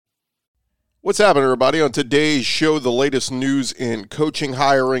What's happening, everybody? On today's show, the latest news in coaching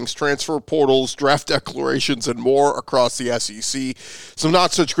hirings, transfer portals, draft declarations, and more across the SEC. Some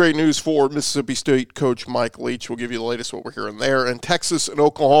not such great news for Mississippi State coach Mike Leach. We'll give you the latest what we're hearing there. And Texas and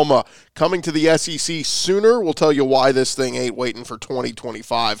Oklahoma coming to the SEC sooner. We'll tell you why this thing ain't waiting for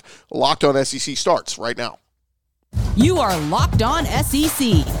 2025. Locked On SEC starts right now. You are Locked On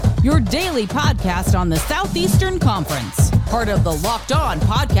SEC, your daily podcast on the Southeastern Conference. Part of the Locked On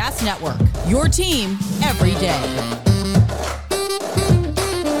Podcast Network, your team every day.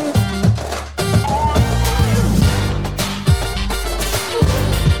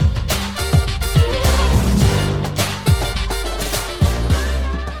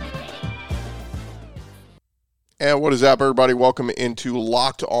 And what is up, everybody? Welcome into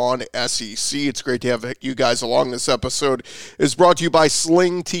Locked On SEC. It's great to have you guys along. This episode is brought to you by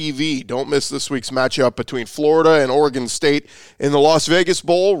Sling TV. Don't miss this week's matchup between Florida and Oregon State in the Las Vegas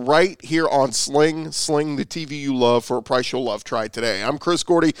Bowl right here on Sling. Sling, the TV you love for a price you'll love. Try it today. I'm Chris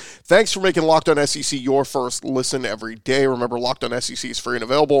Gordy. Thanks for making Locked On SEC your first listen every day. Remember, Locked On SEC is free and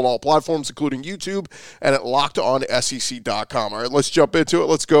available on all platforms, including YouTube and at LockedOnSEC.com. All right, let's jump into it.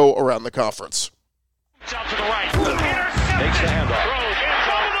 Let's go around the conference. Out to the right. Takes the handoff.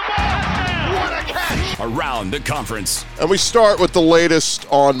 What a catch! Around the conference. And we start with the latest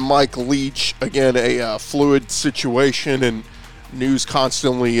on Mike Leach. Again, a fluid situation and news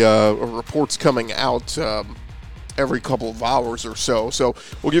constantly, reports coming out every couple of hours or so. So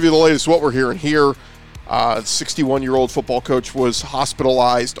we'll give you the latest what we're hearing here. 61-year-old football coach was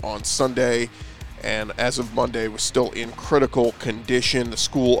hospitalized on Sunday and as of Monday was still in critical condition. The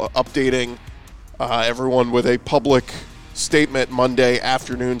school updating everyone with a public statement Monday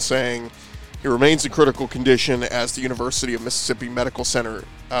afternoon saying he remains in critical condition as the University of Mississippi Medical Center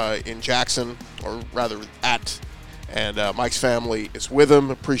in Jackson, or rather and Mike's family is with him,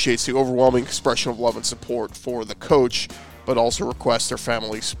 appreciates the overwhelming expression of love and support for the coach, but also requests their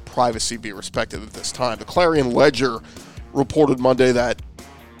family's privacy be respected at this time. The Clarion Ledger reported Monday that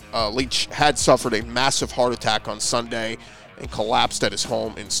Leach had suffered a massive heart attack on Sunday and collapsed at his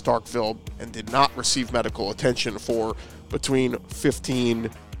home in Starkville and did not receive medical attention for between 10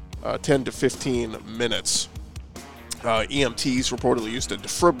 to 15 minutes. EMTs reportedly used a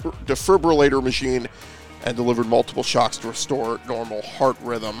defibrillator machine and delivered multiple shocks to restore normal heart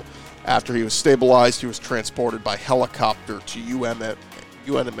rhythm. After he was stabilized, he was transported by helicopter to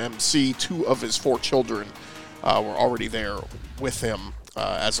UNMC. Two of his four children were already there with him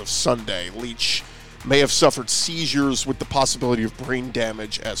as of Sunday. Leach may have suffered seizures with the possibility of brain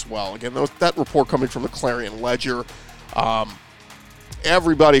damage as well. Again, that report coming from the Clarion Ledger.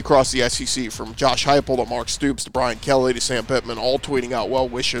 Everybody across the SEC, from Josh Heupel to Mark Stoops to Brian Kelly to Sam Pittman, all tweeting out well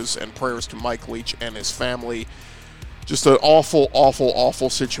wishes and prayers to Mike Leach and his family. Just an awful, awful, awful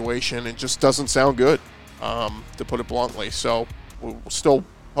situation. It just doesn't sound good, to put it bluntly. So we're still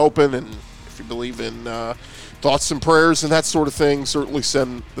hoping, and if you believe in thoughts and prayers and that sort of thing, certainly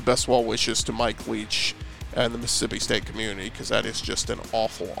send the best well wishes to Mike Leach and the Mississippi State community, because that is just an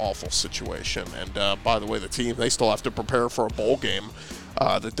awful, awful situation. And by the way, the team, they still have to prepare for a bowl game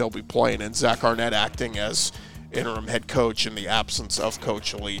that they'll be playing in. Zach Arnett acting as interim head coach in the absence of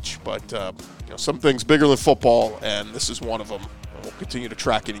Coach Leach. But some things bigger than football, and this is one of them. And we'll continue to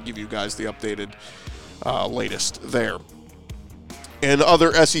track it and give you guys the updated latest there. In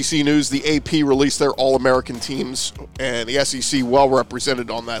other SEC news, the AP released their All-American teams, and the SEC well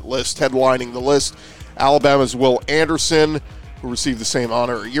represented on that list. Headlining the list, Alabama's Will Anderson, who received the same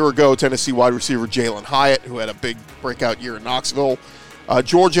honor a year ago. Tennessee wide receiver Jalen Hyatt, who had a big breakout year in Knoxville.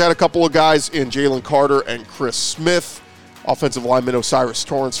 Georgia had a couple of guys in Jalen Carter and Chris Smith. Offensive lineman Osiris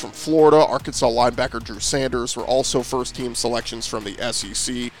Torrance from Florida. Arkansas linebacker Drew Sanders were also first-team selections from the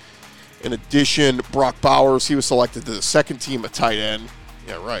SEC. In addition, Brock Bowers, he was selected to the second team at tight end.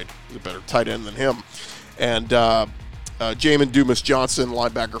 Yeah, right. He's a better tight end than him. And Jamin Dumas-Johnson,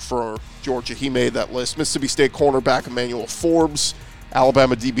 linebacker for Georgia, he made that list. Mississippi State cornerback Emmanuel Forbes,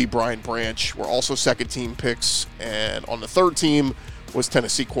 Alabama DB Brian Branch were also second-team picks. And on the third team was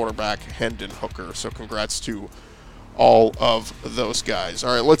Tennessee quarterback Hendon Hooker. So congrats to all of those guys.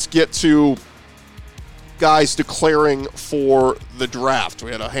 All right, let's get to guys declaring for the draft.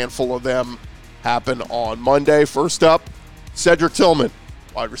 We had a handful of them happen on Monday. First up, Cedric Tillman,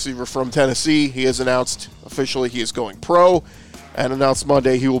 wide receiver from Tennessee. He has announced officially he is going pro, and announced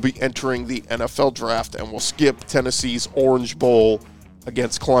Monday he will be entering the NFL draft and will skip Tennessee's Orange Bowl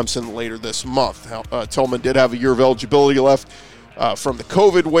against Clemson later this month. Tillman did have a year of eligibility left from the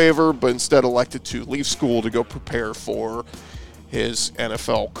COVID waiver, but instead elected to leave school to go prepare for his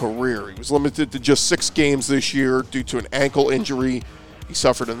NFL career. He was limited to just 6 games this year due to an ankle injury. He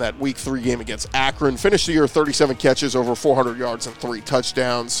suffered in that Week 3 game against Akron. Finished the year 37 catches, over 400 yards, and 3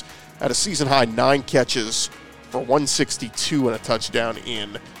 touchdowns. Had a season-high 9 catches for 162 and a touchdown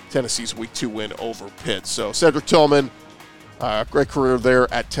in Tennessee's Week 2 win over Pitt. So Cedric Tillman, great career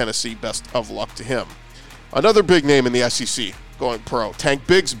there at Tennessee. Best of luck to him. Another big name in the SEC going pro, Tank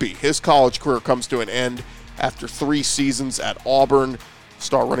Bigsby. His college career comes to an end after 3 seasons at Auburn.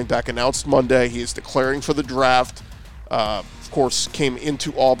 Star running back announced Monday he is declaring for the draft. Of course, came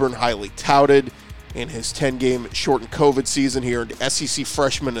into Auburn highly touted. In his 10-game shortened COVID season, he earned SEC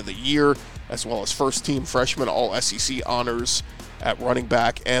Freshman of the Year, as well as first-team freshman All-SEC honors at running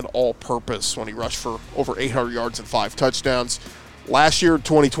back and all-purpose when he rushed for over 800 yards and 5 touchdowns. Last year,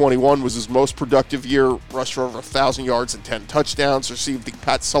 2021, was his most productive year, rushed for over 1,000 yards and 10 touchdowns, received the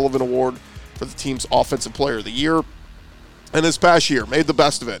Pat Sullivan Award for the team's Offensive Player of the Year. And this past year, made the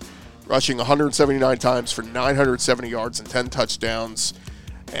best of it, rushing 179 times for 970 yards and 10 touchdowns.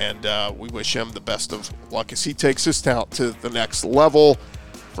 And we wish him the best of luck as he takes his talent to the next level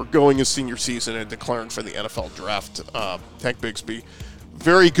for going his senior season and declaring for the NFL draft. Tank Bigsby,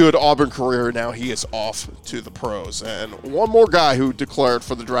 very good Auburn career. Now he is off to the pros. And one more guy who declared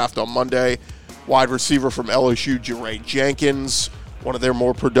for the draft on Monday, wide receiver from LSU, Jaray Jenkins, one of their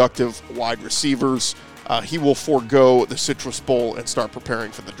more productive wide receivers. He will forego the Citrus Bowl and start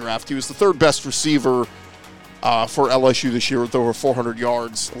preparing for the draft. He was the 3rd best receiver for LSU this year with over 400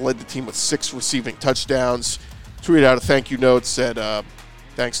 yards, led the team with 6 receiving touchdowns. Tweeted out a thank you note, said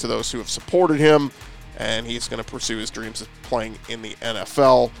thanks to those who have supported him, and he's going to pursue his dreams of playing in the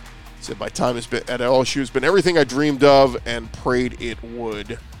NFL. Said my time at LSU has been everything I dreamed of and prayed it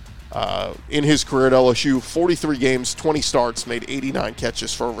would. In his career at LSU, 43 games, 20 starts, made 89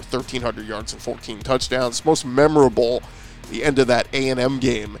 catches for over 1,300 yards and 14 touchdowns. Most memorable, the end of that A&M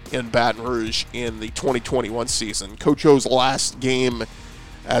game in Baton Rouge in the 2021 season. Coach O's last game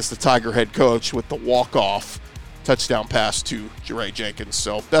as the Tiger head coach with the walk-off touchdown pass to Jaray Jenkins.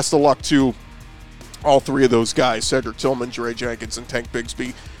 So best of luck to all 3 of those guys, Cedric Tillman, Jaray Jenkins, and Tank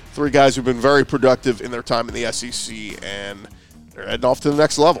Bigsby. 3 guys who've been very productive in their time in the SEC, and they're heading off to the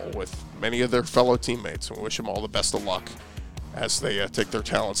next level with many of their fellow teammates. And we wish them all the best of luck as they take their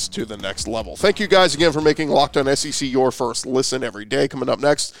talents to the next level. Thank you guys again for making Locked On SEC your first listen every day. Coming up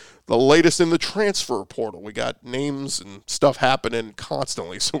next, the latest in the transfer portal. We got names and stuff happening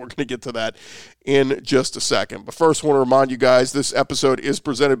constantly, so we're going to get to that in just a second. But first, I want to remind you guys, this episode is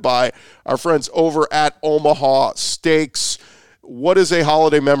presented by our friends over at Omaha Steaks. What is a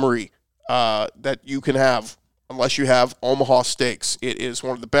holiday memory that you can have unless you have Omaha Steaks? It is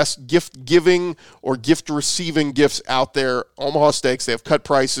one of the best gift-giving or gift-receiving gifts out there. Omaha Steaks, they have cut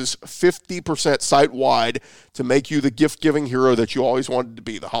prices 50% site-wide to make you the gift-giving hero that you always wanted to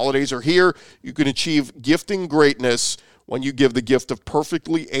be. The holidays are here. You can achieve gifting greatness when you give the gift of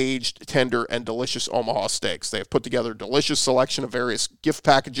perfectly aged, tender, and delicious Omaha Steaks. They have put together a delicious selection of various gift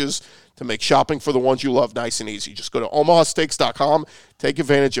packages to make shopping for the ones you love nice and easy. Just go to omahasteaks.com, take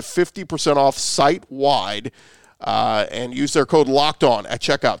advantage of 50% off site-wide, and use their code LOCKEDON at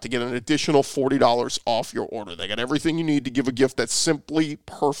checkout to get an additional $40 off your order. They got everything you need to give a gift that's simply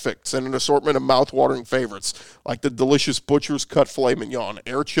perfect. Send an assortment of mouth-watering favorites like the delicious Butcher's Cut Filet Mignon,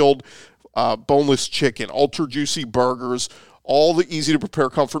 air-chilled boneless chicken, ultra-juicy burgers, all the easy-to-prepare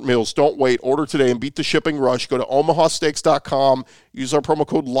comfort meals. Don't wait. Order today and beat the shipping rush. Go to omahasteaks.com. Use our promo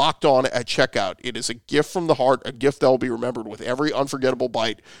code LOCKEDON at checkout. It is a gift from the heart, a gift that will be remembered with every unforgettable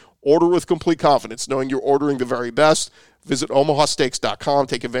bite. Order with complete confidence, knowing you're ordering the very best. Visit omahasteaks.com.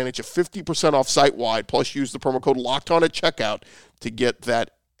 Take advantage of 50% off site-wide, plus use the promo code LOCKEDON at checkout to get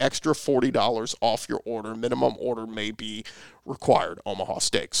that extra $40 off your order. Minimum order may be required. Omaha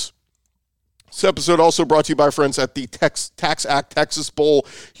Steaks. This episode also brought to you by friends at the Tax Act Texas Bowl,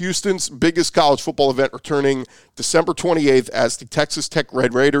 Houston's biggest college football event, returning December 28th as the Texas Tech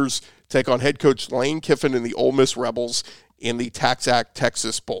Red Raiders take on head coach Lane Kiffin and the Ole Miss Rebels in the Tax Act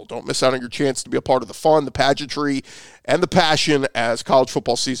Texas Bowl. Don't miss out on your chance to be a part of the fun, the pageantry, and the passion as college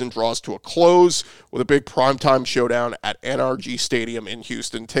football season draws to a close with a big primetime showdown at NRG Stadium in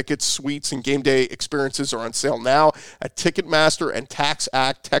Houston. Tickets, suites, and game day experiences are on sale now at Ticketmaster and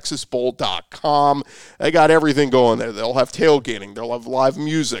TaxActTexasBowl.com. They got everything going there. They'll have tailgating. They'll have live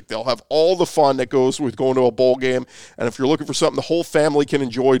music. They'll have all the fun that goes with going to a bowl game. And if you're looking for something the whole family can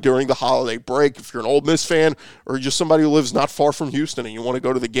enjoy during the holiday break, if you're an Ole Miss fan or just somebody who lives not far from Houston and you want to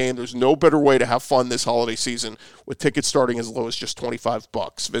go to the game, there's no better way to have fun this holiday season with tickets starting as low as just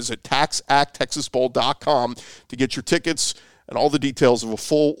 $25. Visit TaxActTexasBowl.com to get your tickets and all the details of a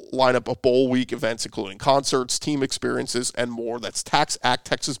full lineup of bowl week events, including concerts, team experiences, and more. That's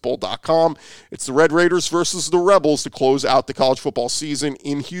taxacttexasbowl.com. It's the Red Raiders versus the Rebels to close out the college football season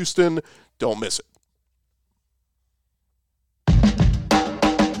in Houston. Don't miss it.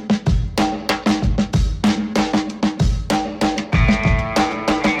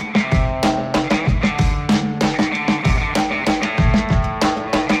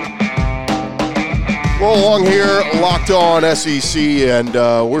 Roll along here, Locked On SEC, and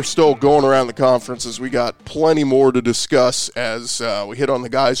we're still going around the conferences. We got plenty more to discuss as we hit on the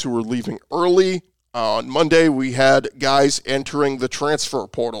guys who were leaving early. On Monday, we had guys entering the transfer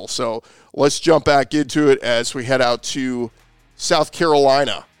portal. So let's jump back into it as we head out to South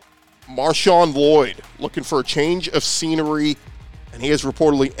Carolina. Marshawn Lloyd looking for a change of scenery, and he has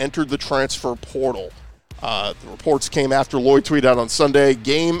reportedly entered the transfer portal. The reports came after Lloyd tweeted out on Sunday,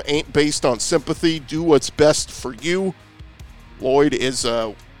 "Game ain't based on sympathy. Do what's best for you." Lloyd is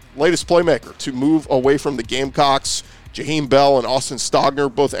latest playmaker to move away from the Gamecocks. Jaheim Bell and Austin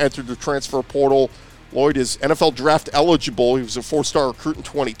Stogner both entered the transfer portal. Lloyd is NFL draft eligible. He was a 4-star recruit in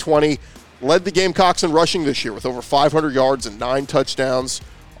 2020. Led the Gamecocks in rushing this year with over 500 yards and 9 touchdowns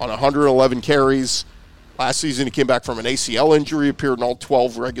on 111 carries. Last season, he came back from an ACL injury, appeared in all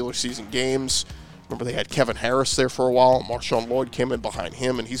 12 regular season games. Remember, they had Kevin Harris there for a while. Marshawn Lloyd came in behind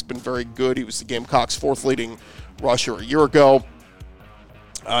him, and he's been very good. He was the Gamecocks' 4th leading rusher a year ago.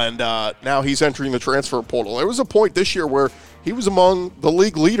 And now he's entering the transfer portal. There was a point this year where he was among the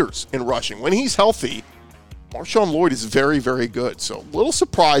league leaders in rushing. When he's healthy, Marshawn Lloyd is very, very good. So a little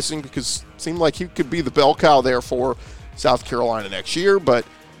surprising because it seemed like he could be the bell cow there for South Carolina next year, but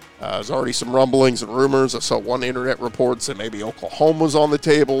there's already some rumblings and rumors. I saw one internet reports that maybe Oklahoma was on the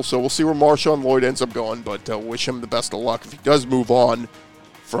table, so we'll see where Marshawn Lloyd ends up going, but wish him the best of luck if he does move on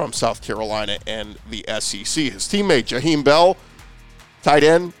from South Carolina and the SEC. His teammate, Jaheim Bell, tight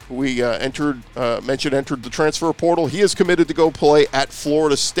end, who we mentioned entered the transfer portal. He is committed to go play at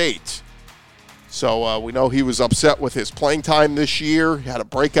Florida State. So we know he was upset with his playing time this year. He had a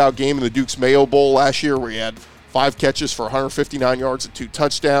breakout game in the Duke's Mayo Bowl last year where he had 5 catches for 159 yards and 2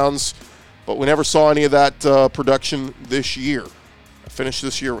 touchdowns, but we never saw any of that production this year. Finished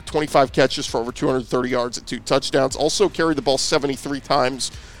this year with 25 catches for over 230 yards and 2 touchdowns. Also carried the ball 73 times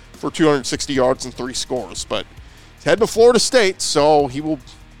for 260 yards and 3 scores. But he's heading to Florida State, so he will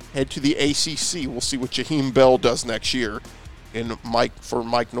head to the ACC. We'll see what Jaheim Bell does next year for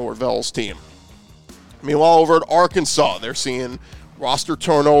Mike Norvell's team. Meanwhile, over at Arkansas, they're seeing roster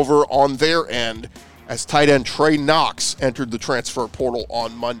turnover on their end as tight end Trey Knox entered the transfer portal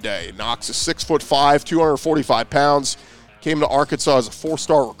on Monday. Knox is 6'5", 245 pounds, came to Arkansas as a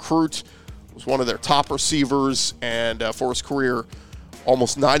 4-star recruit, was one of their top receivers, and for his career,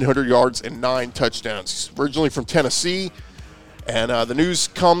 almost 900 yards and 9 touchdowns. He's originally from Tennessee, and the news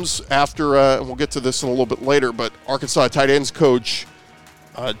comes after, and we'll get to this in a little bit later, but Arkansas tight ends coach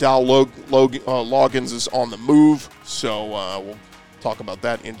Dal Loggins is on the move, so we'll talk about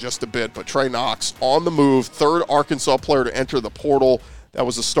that in just a bit. But Trey Knox on the move, 3rd Arkansas player to enter the portal. That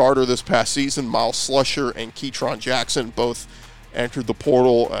was a starter this past season. Miles Slusher and Keytron Jackson both entered the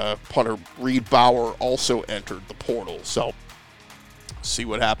portal. Punter Reed Bauer also entered the portal. So see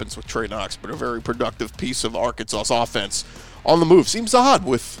what happens with Trey Knox, but a very productive piece of Arkansas's offense on the move. Seems odd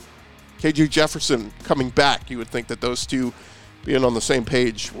with KJ Jefferson coming back. You would think that those two being on the same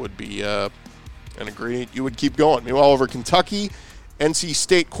page would be an ingredient you would keep going. Meanwhile, over Kentucky, NC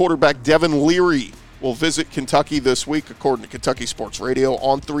State quarterback Devin Leary will visit Kentucky this week, according to Kentucky Sports Radio.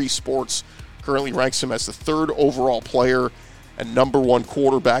 On3 Sports currently ranks him as the 3rd overall player and number 1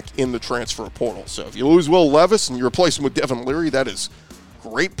 quarterback in the transfer portal. So if you lose Will Levis and you replace him with Devin Leary, that is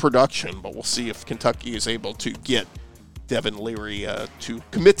great production, but we'll see if Kentucky is able to get Devin Leary to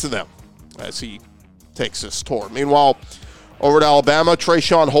commit to them as he takes this tour. Meanwhile, over at Alabama,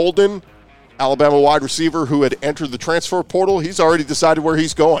 Trayshawn Holden, Alabama wide receiver who had entered the transfer portal, he's already decided where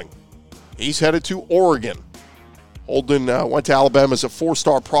he's going. He's headed to Oregon. Holden went to Alabama as a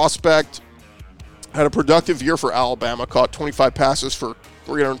 4-star prospect, had a productive year for Alabama, caught 25 passes for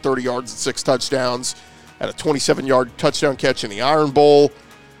 330 yards and 6 touchdowns, had a 27-yard touchdown catch in the Iron Bowl.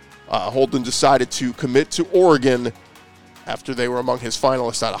 Holden decided to commit to Oregon after they were among his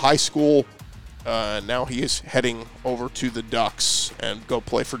finalists out of high school. Now he is heading over to the Ducks and go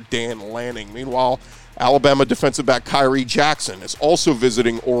play for Dan Lanning. Meanwhile, Alabama defensive back Kyrie Jackson is also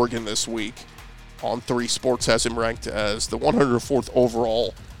visiting Oregon this week. On3 Sports has him ranked as the 104th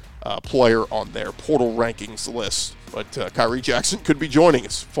overall player on their portal rankings list. But Kyrie Jackson could be joining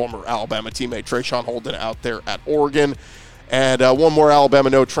his former Alabama teammate Trayshawn Holden out there at Oregon. And one more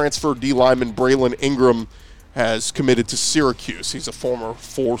Alabama note, transfer D lineman Braylon Ingram has committed to Syracuse. He's a former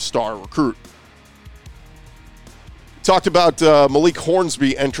 4-star recruit. Talked about Malik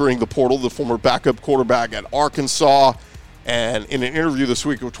Hornsby entering the portal, the former backup quarterback at Arkansas. And in an interview this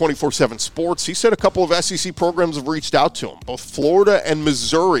week with 24/7 Sports, he said a couple of SEC programs have reached out to him. Both Florida and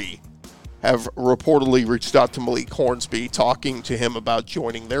Missouri have reportedly reached out to Malik Hornsby, talking to him about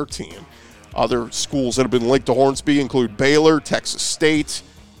joining their team. Other schools that have been linked to Hornsby include Baylor, Texas State,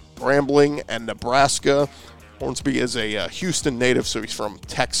 Grambling, and Nebraska. Hornsby is a Houston native, so he's from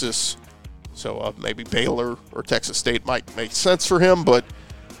Texas. So maybe Baylor or Texas State might make sense for him, but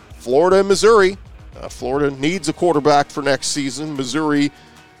Florida and Missouri. Florida needs a quarterback for next season. Missouri,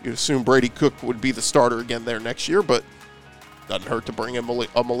 you'd assume Brady Cook would be the starter again there next year, but doesn't hurt to bring in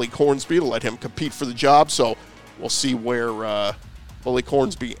Malik Hornsby to let him compete for the job. So we'll see where Malik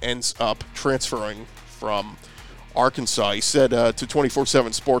Hornsby ends up transferring from Arkansas. He said to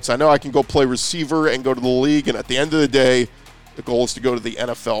 24/7 Sports, "I know I can go play receiver and go to the league, and at the end of the day, the goal is to go to the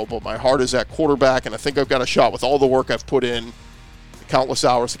NFL, but my heart is at quarterback, and I think I've got a shot with all the work I've put in, the countless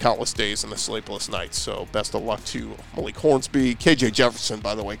hours, the countless days, and the sleepless nights." So best of luck to Malik Hornsby. KJ Jefferson,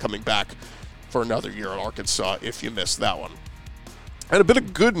 by the way, coming back for another year at Arkansas if you missed that one. And a bit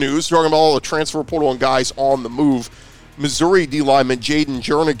of good news, talking about all the transfer portal and guys on the move. Missouri D lineman Jaden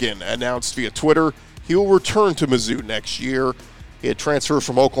Jernigan announced via Twitter he will return to Mizzou next year. He had transferred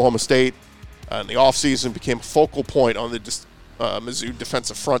from Oklahoma State in the offseason, became a focal point on the Mizzou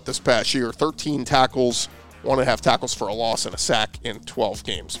defensive front this past year. 13 tackles, 1.5 tackles for a loss, and a sack in 12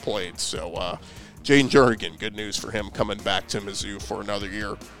 games played. So Jaden Jernigan, good news for him coming back to Mizzou for another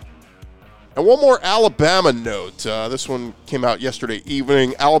year. And one more Alabama note. This one came out yesterday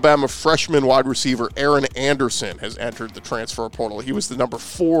evening. Alabama freshman wide receiver Aaron Anderson has entered the transfer portal. He was the number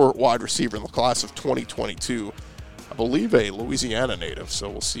 4 wide receiver in the class of 2022. I believe a Louisiana native, so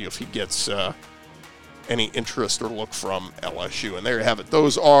we'll see if he gets any interest or look from LSU. And there you have it.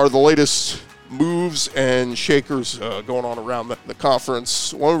 Those are the latest moves and shakers going on around the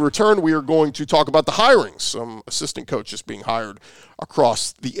conference. When we return, we are going to talk about the hirings. Some assistant coaches being hired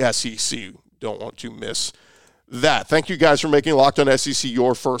across the SEC. Don't want to miss that. Thank you guys for making Locked On SEC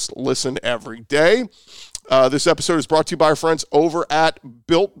your first listen every day. This episode is brought to you by our friends over at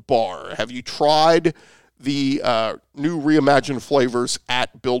Built Bar. Have you tried the new reimagined flavors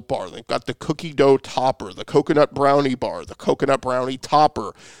at Built Bar? They've got the cookie dough topper, the coconut brownie bar, the coconut brownie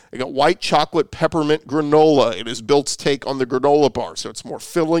topper. They got white chocolate peppermint granola. It is Built's take on the granola bar, so it's more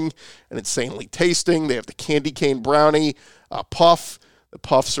filling and insanely tasting. They have the candy cane brownie puff. The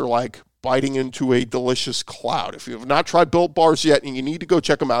puffs are like biting into a delicious cloud. If you have not tried Built Bars yet, and you need to go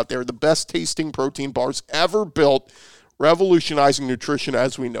check them out, they're the best tasting protein bars ever built, revolutionizing nutrition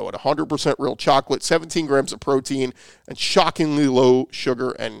as we know it. 100% real chocolate, 17 grams of protein, and shockingly low sugar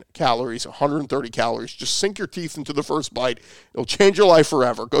and calories, 130 calories. Just sink your teeth into the first bite. It'll change your life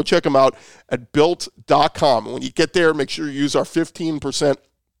forever. Go check them out at Built.com. And when you get there, make sure you use our 15%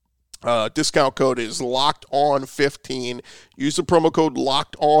 discount code is LOCKEDON15. Use the promo code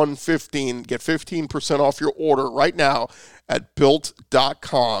LOCKEDON15. Get 15% off your order right now at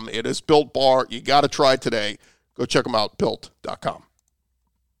Built.com. It is Built Bar. You got to try it today. Go check them out, Built.com.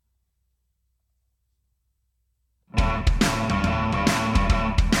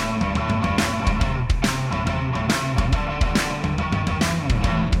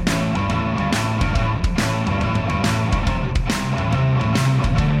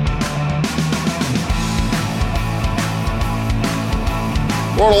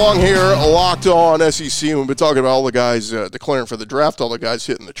 Going along here, Locked On SEC. We've been talking about all the guys declaring for the draft, all the guys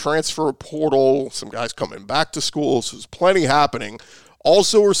hitting the transfer portal, some guys coming back to school. So there's plenty happening.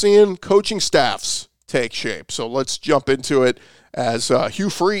 Also, we're seeing coaching staffs take shape. So let's jump into it as Hugh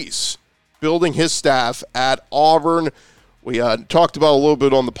Freeze building his staff at Auburn. We talked about a little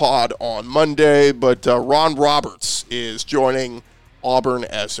bit on the pod on Monday, but Ron Roberts is joining Auburn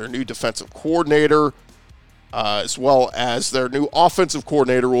as their new defensive coordinator. As well as their new offensive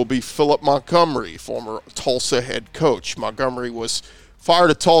coordinator will be Philip Montgomery, former Tulsa head coach. Montgomery was fired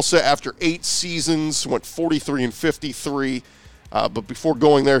at Tulsa after 8 seasons, went 43-53. But before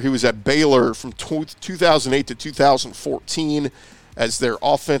going there, he was at Baylor from 2008 to 2014 as their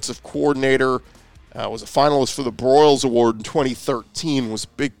offensive coordinator. Was a finalist for the Broyles Award in 2013, was a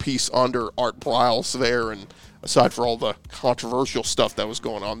big piece under Art Briles there, and aside for all the controversial stuff that was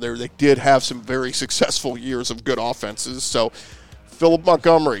going on there, they did have some very successful years of good offenses. So Philip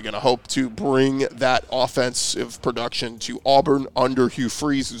Montgomery going to hope to bring that offensive production to Auburn under Hugh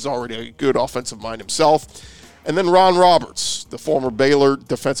Freeze, who's already a good offensive mind himself. And then Ron Roberts, the former Baylor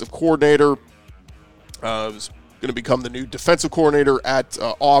defensive coordinator, is going to become the new defensive coordinator at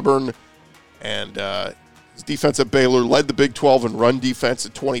Auburn. And His defense at Baylor led the Big 12 in run defense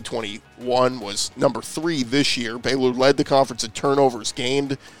in 2021, was number 3 this year. Baylor led the conference in turnovers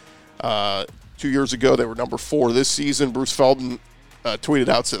gained. 2 years ago, they were number 4 this season. Bruce Feldman tweeted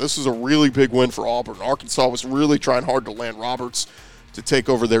out, said this is a really big win for Auburn. Arkansas was really trying hard to land Roberts to take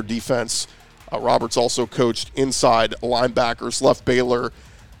over their defense. Roberts also coached inside linebackers, left Baylor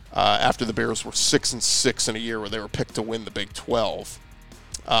after the Bears were 6-6 in a year where they were picked to win the Big 12.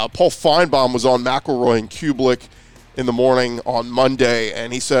 Paul Feinbaum was on McElroy and Kublik in the morning on Monday,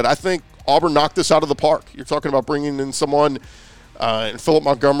 and he said, I think Auburn knocked this out of the park. You're talking about bringing in someone in Philip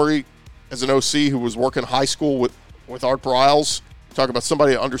Montgomery as an OC who was working high school with Art Briles. Talk about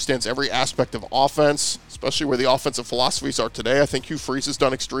somebody that understands every aspect of offense, especially where the offensive philosophies are today. I think Hugh Freeze has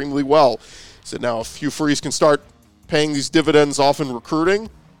done extremely well. He said now if Hugh Freeze can start paying these dividends off in recruiting,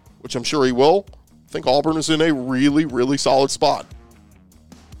 which I'm sure he will, I think Auburn is in a really, really solid spot.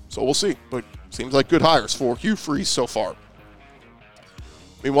 So we'll see. But seems like good hires for Hugh Freeze so far.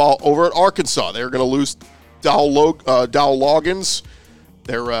 Meanwhile, over at Arkansas, they're going to lose Dow Loggins.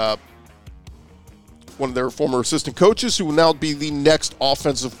 They're one of their former assistant coaches, who will now be the next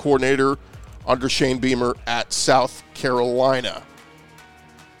offensive coordinator under Shane Beamer at South Carolina.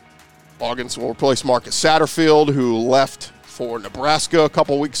 Loggins will replace Marcus Satterfield, who left for Nebraska a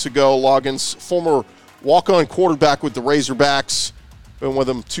couple weeks ago. Loggins, former walk-on quarterback with the Razorbacks, been with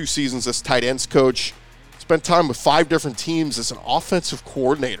them 2 seasons as tight ends coach. Spent time with 5 different teams as an offensive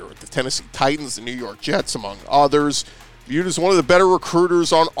coordinator at the Tennessee Titans, the New York Jets, among others. Viewed as one of the better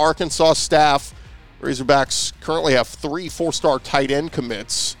recruiters on Arkansas staff. Razorbacks currently have 3 4-star tight end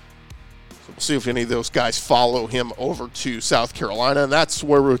commits. So we'll see if any of those guys follow him over to South Carolina. And that's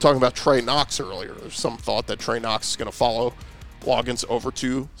where we were talking about Trey Knox earlier. There's some thought that Trey Knox is going to follow Loggins over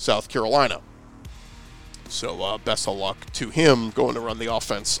to South Carolina. So best of luck to him going to run the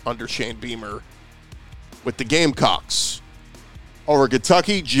offense under Shane Beamer with the Gamecocks. Over at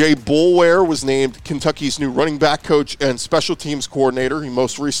Kentucky, Jay Boulware was named Kentucky's new running back coach and special teams coordinator. He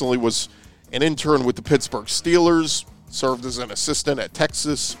most recently was an intern with the Pittsburgh Steelers, served as an assistant at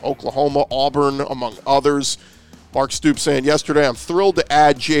Texas, Oklahoma, Auburn, among others. Mark Stoops saying yesterday, I'm thrilled to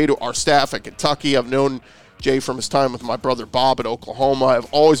add Jay to our staff at Kentucky. I've known Jay from his time with my brother Bob at Oklahoma.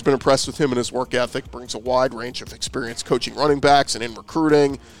 I've always been impressed with him and his work ethic. Brings a wide range of experience coaching running backs and in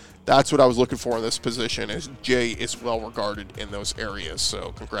recruiting. That's what I was looking for in this position, as Jay is well regarded in those areas.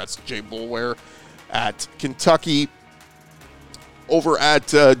 So congrats to Jay Boulware at Kentucky. Over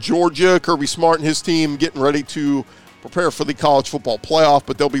at Georgia, Kirby Smart and his team getting ready to prepare for the college football playoff,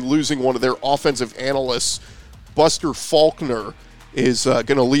 but they'll be losing one of their offensive analysts. Buster Faulkner is going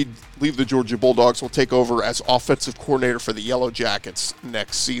to leave the Georgia Bulldogs, will take over as offensive coordinator for the Yellow Jackets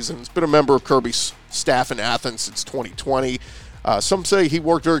next season. He's been a member of Kirby's staff in Athens since 2020. Some say he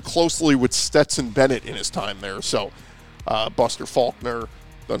worked very closely with Stetson Bennett in his time there. So Buster Faulkner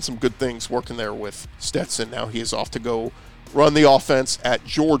done some good things working there with Stetson. Now he is off to go run the offense at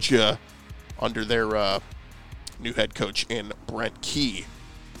Georgia under their new head coach in Brent Key.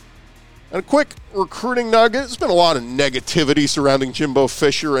 And a quick recruiting nugget. There's been a lot of negativity surrounding Jimbo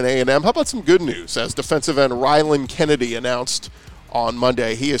Fisher and A&M. How about some good news? As defensive end Rylan Kennedy announced on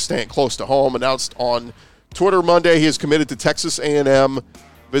Monday, he is staying close to home. Announced on Twitter Monday, he is committed to Texas A&M,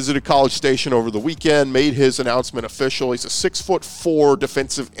 visited College Station over the weekend, made his announcement official. He's a 6'4"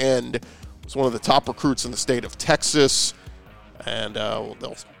 defensive end. Was one of the top recruits in the state of Texas. And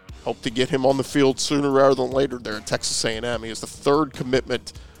they'll hope to get him on the field sooner rather than later there at Texas A&M. He is the 3rd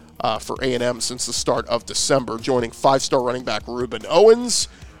commitment for A&M since the start of December, joining 5-star running back Ruben Owens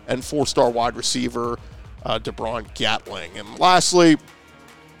and 4-star wide receiver DeBron Gatling. And lastly,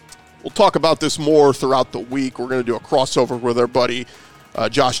 we'll talk about this more throughout the week. We're going to do a crossover with our buddy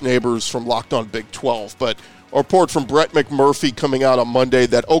Josh Neighbors from Locked On Big 12. But a report from Brett McMurphy coming out on Monday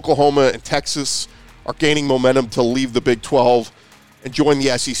that Oklahoma and Texas are gaining momentum to leave the Big 12 and join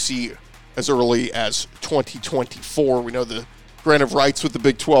the SEC as early as 2024. We know the grant of rights with the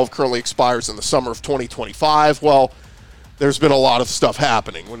Big 12 currently expires in the summer of 2025. Well, there's been a lot of stuff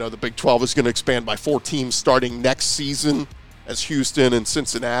happening. We know the Big 12 is going to expand by 4 teams starting next season as Houston and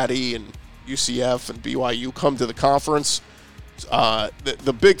Cincinnati and UCF and BYU come to the conference.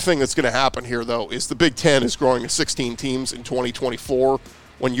 The big thing that's going to happen here, though, is the Big 10 is growing to 16 teams in 2024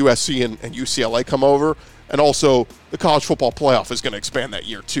 when USC and UCLA come over. And also, the college football playoff is going to expand that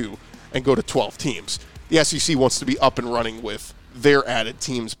year, too, and go to 12 teams. The SEC wants to be up and running with their added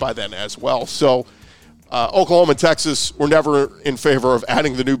teams by then as well. So Oklahoma and Texas were never in favor of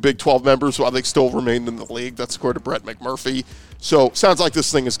adding the new Big 12 members while they still remained in the league. That's according to Brett McMurphy. So sounds like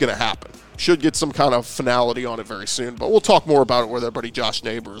this thing is going to happen. Should get some kind of finality on it very soon. But we'll talk more about it with our buddy Josh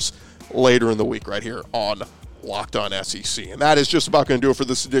Neighbors later in the week right here on Locked On SEC. And that is just about going to do it for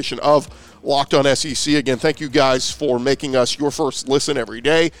this edition of Locked On SEC. Again, thank you guys for making us your first listen every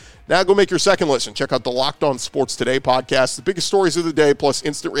day. Now go make your second listen. Check out the Locked On Sports Today podcast, the biggest stories of the day, plus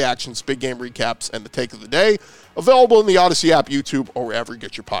instant reactions, big game recaps, and the take of the day. Available in the Odyssey app, YouTube, or wherever you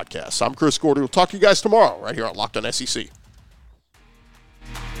get your podcasts. I'm Chris Gordy. We'll talk to you guys tomorrow right here on Locked On SEC.